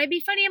 wait, can I be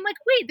funny? I'm like,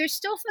 wait, there's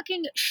still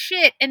fucking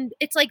shit, and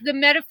it's like the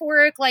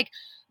metaphoric like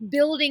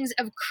buildings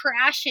of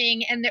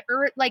crashing and the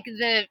earth, like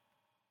the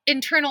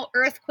internal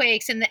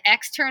earthquakes and the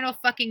external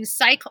fucking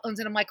cyclones,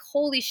 and I'm like,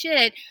 holy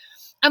shit.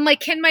 I'm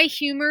like, can my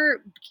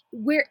humor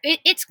where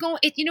it's going?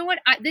 You know what?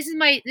 This is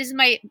my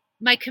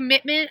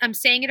commitment. I'm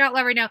saying it out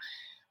loud right now.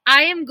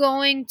 I'm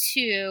going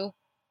to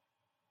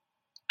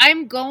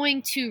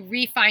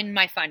refine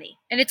my funny,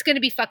 and it's going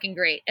to be fucking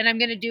great, and I'm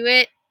going to do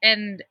it,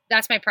 and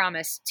that's my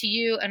promise to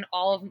you and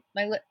all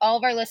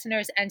of our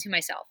listeners and to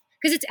myself,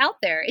 because it's out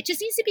there. It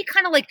just needs to be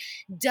kind of like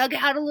dug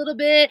out a little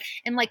bit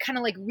and like kind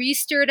of like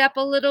re-stirred up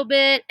a little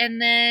bit,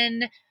 and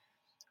then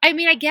I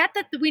mean, I get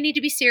that we need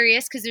to be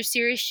serious because there's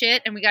serious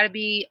shit and we got to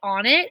be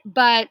on it,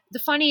 but the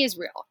funny is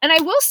real. And I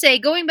will say,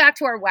 going back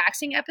to our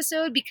waxing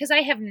episode, because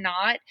I have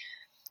not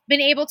been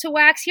able to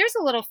wax, here's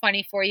a little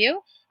funny for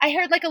you. I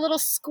heard like a little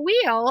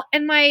squeal,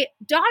 and my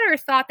daughter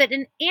thought that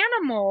an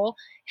animal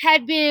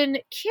had been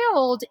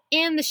killed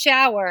in the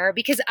shower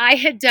because I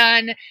had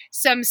done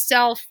some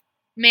self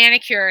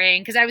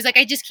manicuring, because I was like,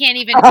 I just can't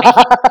even. And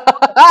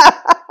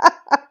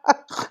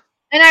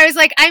I was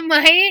like, I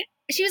might.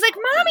 She was like,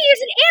 Mommy,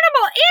 it's an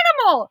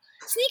animal,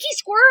 sneaky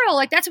squirrel.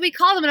 Like, that's what we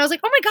call them. And I was like,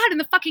 oh my God, in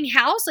the fucking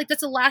house? Like,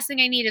 that's the last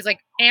thing I need is like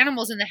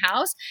animals in the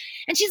house.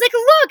 And she's like,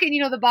 look.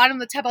 And the bottom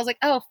of the tub, I was like,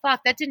 oh fuck,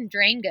 that didn't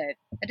drain good.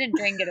 That didn't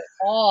drain good at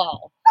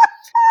all.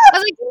 I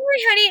was like, don't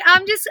worry, honey.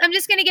 I'm just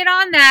going to get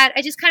on that.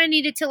 I just kind of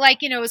needed to like,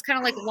 it was kind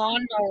of like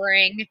lawn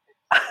mowing.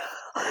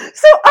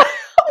 So, oh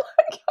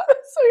my God.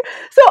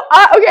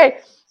 Okay.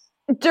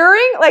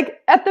 During like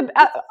at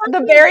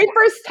the very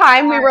first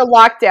time we were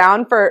locked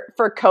down for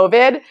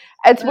COVID,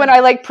 it's when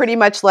I like pretty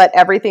much let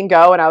everything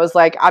go, and I was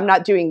like, I'm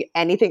not doing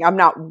anything. I'm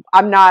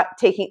not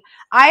taking.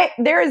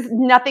 There is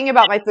nothing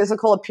about my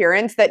physical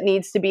appearance that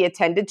needs to be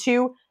attended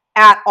to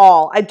at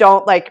all. I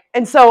don't like,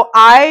 and so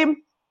I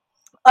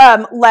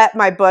let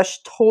my bush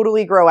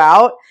totally grow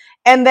out,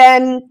 and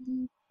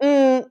then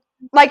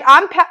like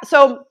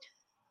so.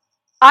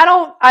 I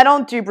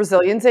don't do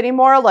Brazilians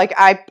anymore. Like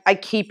I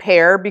keep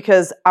hair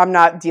because I'm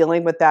not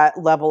dealing with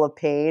that level of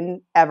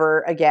pain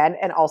ever again.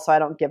 And also I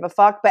don't give a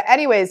fuck. But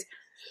anyways,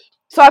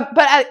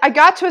 I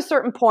got to a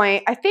certain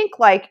point, I think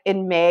like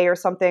in May or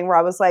something, where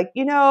I was like,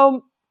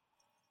 I'm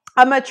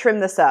going to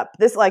trim this up.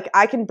 This, like,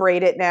 I can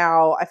braid it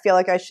now. I feel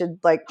like I should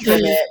like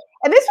trim it.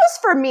 And this was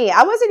for me.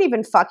 I wasn't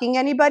even fucking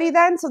anybody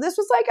then. So this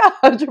was like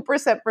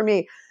 100% for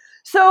me.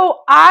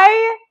 So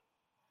I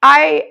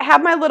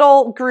have my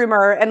little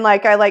groomer, and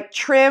like I like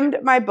trimmed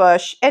my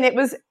bush, and it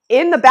was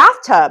in the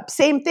bathtub.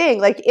 Same thing,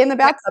 like in the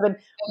bathtub. And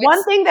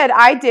one thing that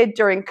I did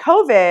during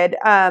COVID,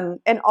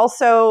 and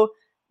also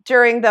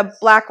during the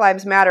Black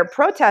Lives Matter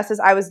protests, is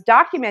I was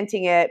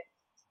documenting it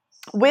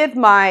with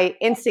my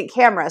instant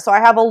camera. So I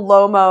have a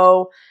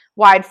Lomo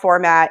wide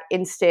format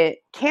instant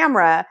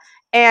camera,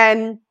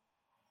 and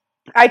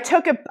I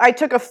took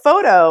a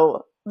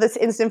photo, this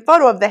instant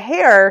photo of the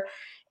hair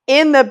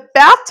in the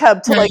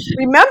bathtub to like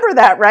remember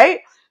that,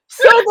 right?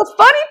 So the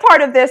funny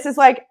part of this is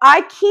like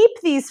I keep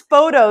these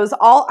photos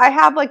I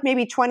have like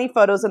maybe 20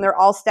 photos, and they're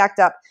all stacked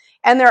up,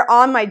 and they're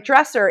on my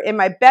dresser in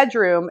my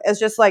bedroom as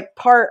just like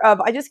part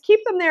of, I just keep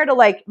them there to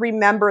like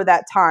remember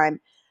that time.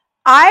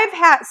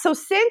 So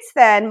since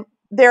then,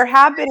 there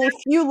have been a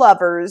few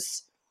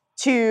lovers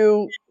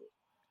to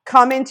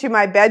come into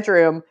my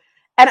bedroom,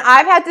 and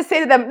I've had to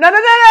say to them, no,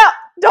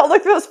 don't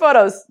look through those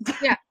photos.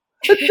 Yeah.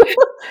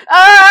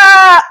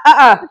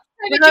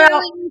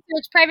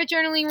 Private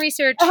journaling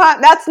research.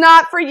 That's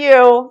not for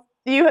you.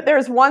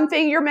 There's one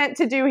thing you're meant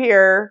to do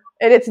here,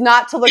 and it's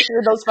not to look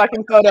through those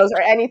fucking photos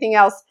or anything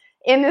else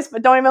in this.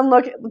 But don't even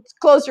look.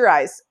 Close your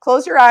eyes.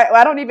 Close your eye.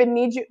 I don't even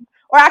need you.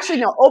 Or actually,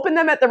 no. Open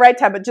them at the right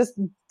time, but just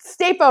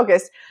stay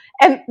focused.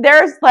 And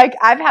there's like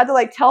I've had to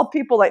like tell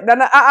people like no,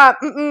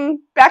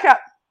 back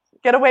up,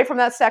 get away from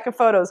that stack of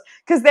photos,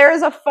 because there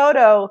is a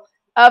photo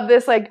of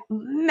this like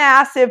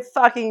massive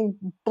fucking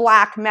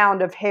black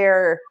mound of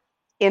hair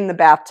in the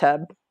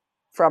bathtub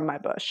from my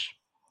bush.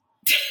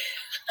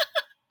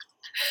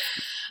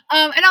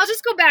 And I'll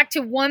just go back to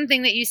one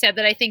thing that you said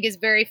that I think is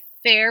very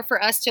fair for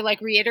us to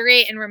like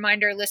reiterate and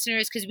remind our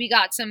listeners, because we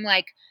got some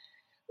like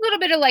little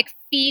bit of like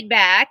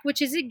feedback,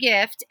 which is a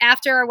gift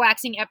after our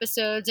waxing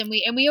episodes, and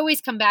we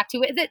always come back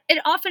to it. That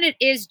often it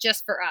is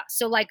just for us.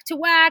 So like to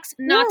wax,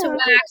 not to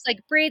wax, like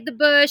braid the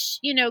bush,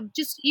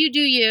 just you do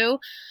you.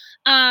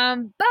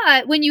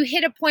 But when you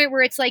hit a point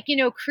where it's like,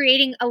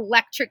 creating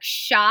electric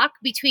shock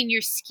between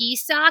your ski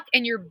sock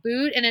and your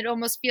boot, and it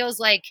almost feels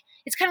like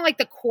it's kind of like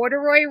the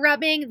corduroy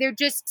rubbing.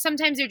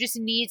 Sometimes there just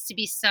needs to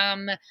be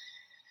some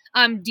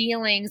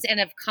dealings and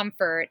of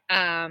comfort.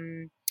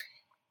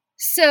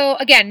 So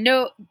again,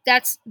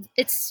 it's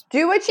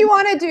do what you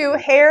want to do.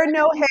 Hair,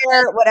 no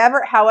hair,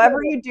 whatever, however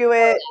you do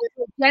it.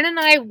 Jen and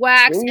I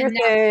wax do your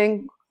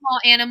thing. Small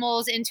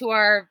animals into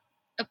our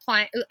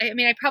appliance. I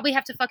mean, I probably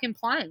have to fucking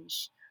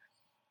plunge.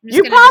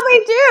 You probably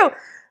do.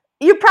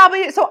 You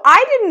probably, so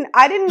I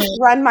didn't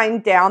run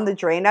mine down the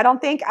drain.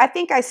 I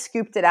think I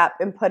scooped it up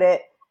and put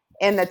it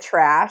in the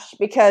trash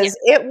because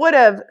it would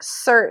have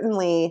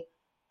certainly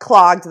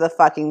clogged the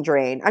fucking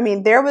drain. I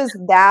mean, there was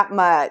that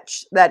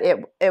much that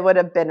it would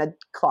have been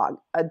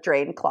a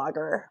drain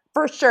clogger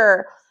for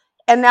sure.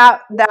 And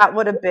that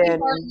would have been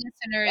our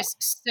listeners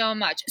so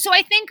much. So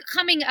I think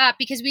coming up,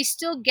 because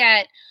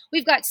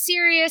we've got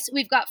serious,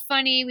 we've got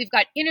funny, we've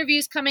got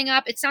interviews coming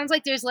up. It sounds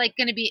like there's going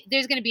to be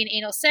an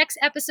anal sex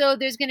episode.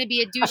 There's going to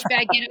be a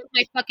douchebag get off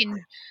my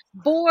fucking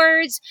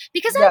boards.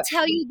 Because I'll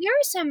tell you, there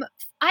are some.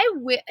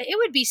 It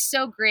would be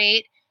so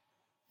great.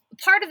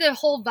 Part of the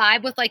whole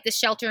vibe with like the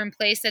shelter in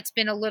place that's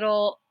been a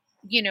little,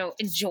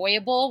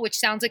 enjoyable, which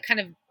sounds like kind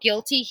of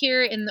guilty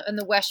here in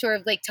the West Shore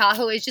of Lake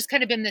Tahoe, is just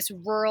kind of been this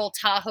rural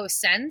Tahoe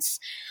sense.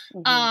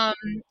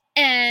 Mm-hmm.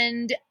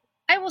 And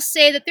I will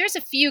say that there's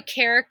a few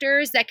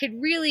characters that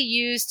could really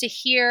use to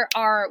hear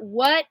our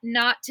what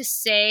not to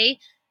say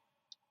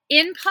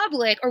in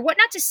public, or what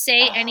not to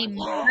say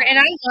anymore. And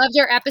I loved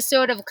our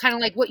episode of kind of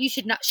like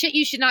shit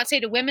you should not say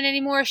to women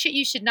anymore, shit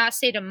you should not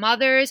say to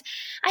mothers.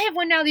 I have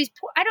one now,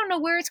 I don't know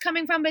where it's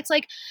coming from, but it's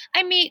like,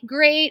 I meet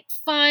great,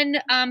 fun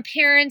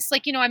parents,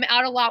 like, I'm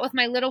out a lot with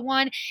my little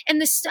one,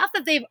 and the stuff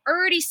that they've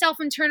already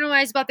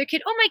self-internalized about their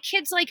kid. Oh, my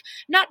kid's like,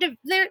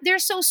 they're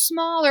so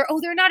small, or,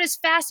 oh, they're not as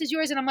fast as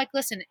yours. And I'm like,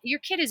 listen, your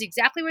kid is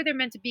exactly where they're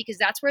meant to be, because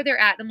that's where they're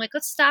at. And I'm like,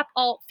 let's stop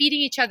all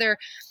feeding each other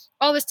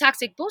all this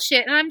toxic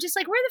bullshit. And I'm just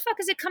like, where the fuck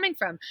is it coming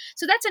from?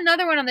 So that's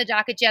another one on the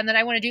docket, Jen, that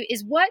I want to do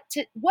is what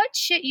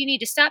shit you need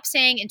to stop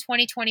saying in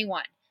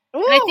 2021. Ooh.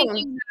 And I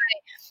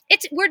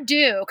think we're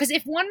due. Because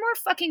if one more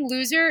fucking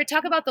loser,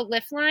 talk about the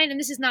lift line, and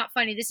this is not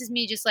funny, this is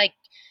me just like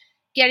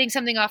getting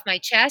something off my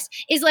chest,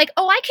 is like,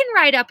 oh, I can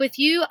ride up with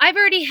you. I've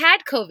already had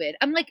COVID.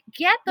 I'm like,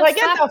 get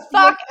the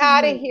fuck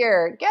out of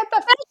here. Get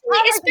the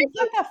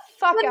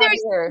fuck out of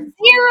here.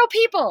 Zero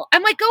people.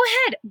 I'm like, go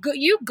ahead.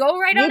 You go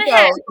right on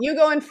ahead. You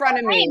go in front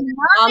of me. I'm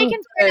not making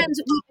friends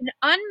with an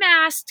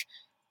unmasked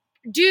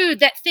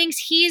dude that thinks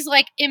he's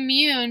like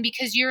immune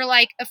because you're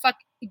like a fuck.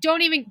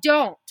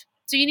 Don't.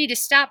 So you need to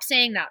stop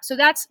saying that. So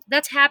that's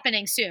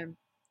happening soon.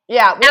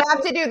 Yeah, we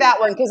have to do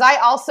that one, because I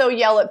also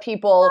yell at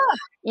people.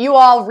 You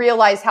all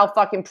realize how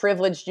fucking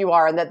privileged you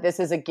are and that this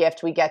is a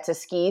gift we get to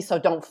ski, so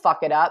don't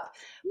fuck it up.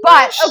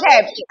 But,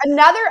 okay,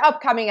 another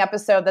upcoming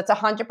episode that's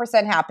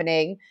 100%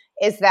 happening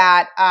is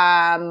that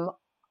I'm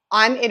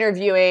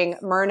interviewing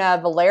Myrna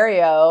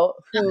Valerio,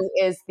 who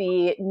is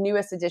the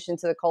newest addition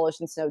to the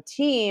Coalition Snow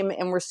team,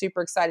 and we're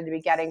super excited to be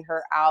getting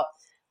her out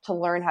to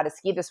learn how to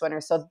ski this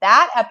winter. So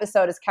that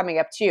episode is coming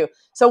up too.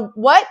 So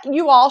what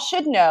you all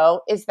should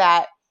know is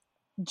that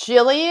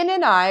Jillian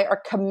and I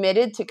are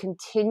committed to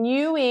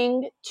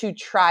continuing to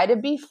try to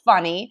be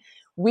funny.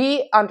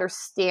 We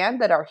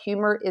understand that our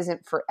humor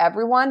isn't for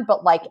everyone,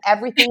 but like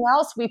everything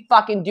else, we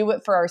fucking do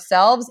it for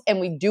ourselves and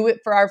we do it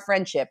for our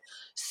friendship.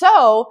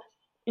 So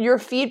your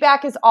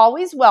feedback is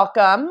always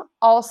welcome.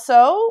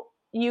 Also,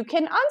 you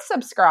can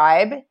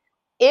unsubscribe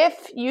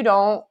if you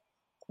don't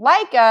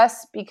like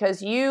us,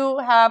 because you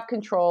have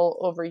control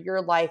over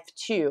your life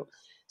too.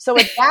 So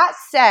with that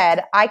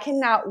said, I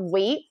cannot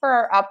wait for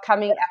our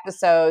upcoming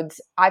episodes.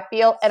 I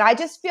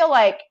just feel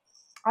like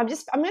I'm going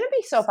to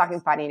be so fucking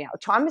funny now.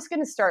 I'm just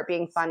going to start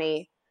being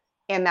funny,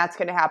 and that's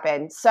going to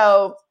happen.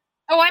 So.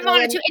 Oh, I'm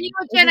on it too. And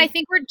Jen, I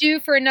think we're due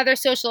for another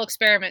social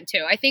experiment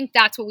too. I think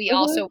that's what we we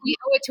owe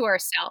it to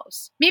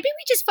ourselves. Maybe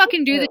we just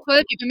fucking do the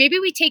toilet paper. Maybe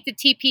we take the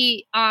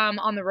TP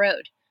on the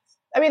road.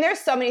 I mean, there's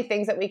so many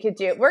things that we could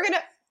do. We're going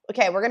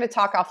to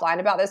talk offline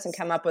about this and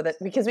come up with it,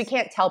 because we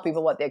can't tell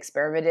people what the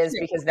experiment is,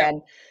 because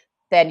then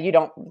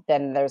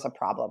there's a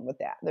problem with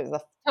that.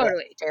 The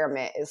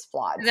experiment is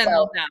flawed. Then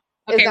they'll know.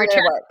 Okay,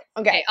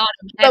 Okay.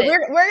 But we're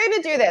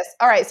going to do this.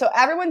 All right. So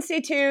everyone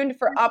stay tuned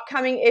for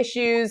upcoming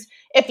issues.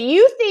 If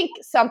you think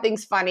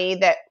something's funny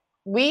that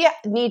we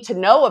need to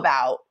know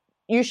about,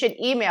 you should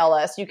email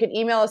us. You can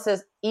email us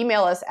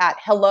at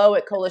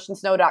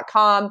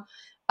hello@coalitionsnow.com.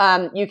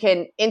 You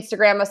can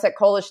Instagram us at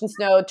Coalition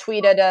Snow,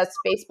 tweet at us,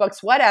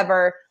 Facebooks,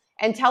 whatever,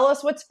 and tell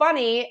us what's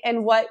funny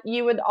and what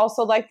you would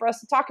also like for us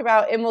to talk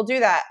about. And we'll do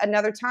that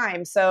another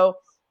time. So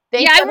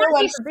thanks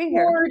everyone for being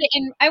here.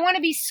 I want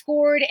to be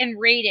scored and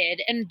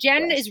rated. And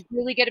Jen is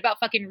really good about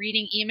fucking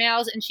reading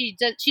emails. And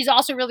she's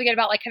also really good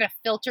about like kind of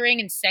filtering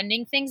and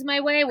sending things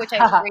my way, which I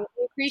greatly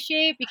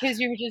appreciate, because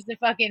you're just a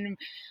fucking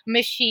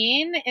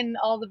machine in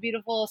all the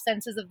beautiful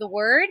senses of the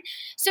word.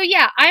 So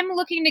yeah, I'm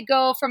looking to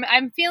go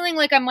I'm feeling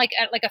like I'm like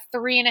at like a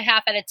 3.5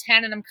 out of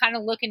 10. And I'm kind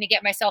of looking to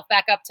get myself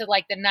back up to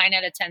like the 9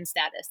 out of 10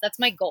 status. That's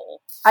my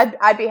goal.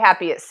 I'd be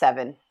happy at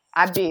 7.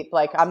 I'd be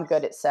like, I'm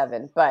good at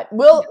 7, but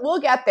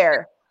we'll get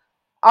there.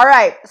 All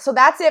right. So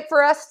that's it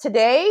for us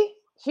today.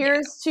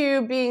 Here's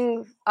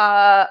to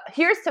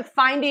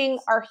finding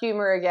our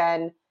humor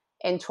again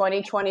in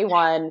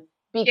 2021,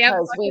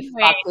 because we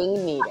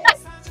fucking need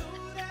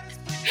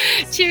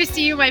it. Cheers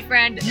to you, my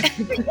friend.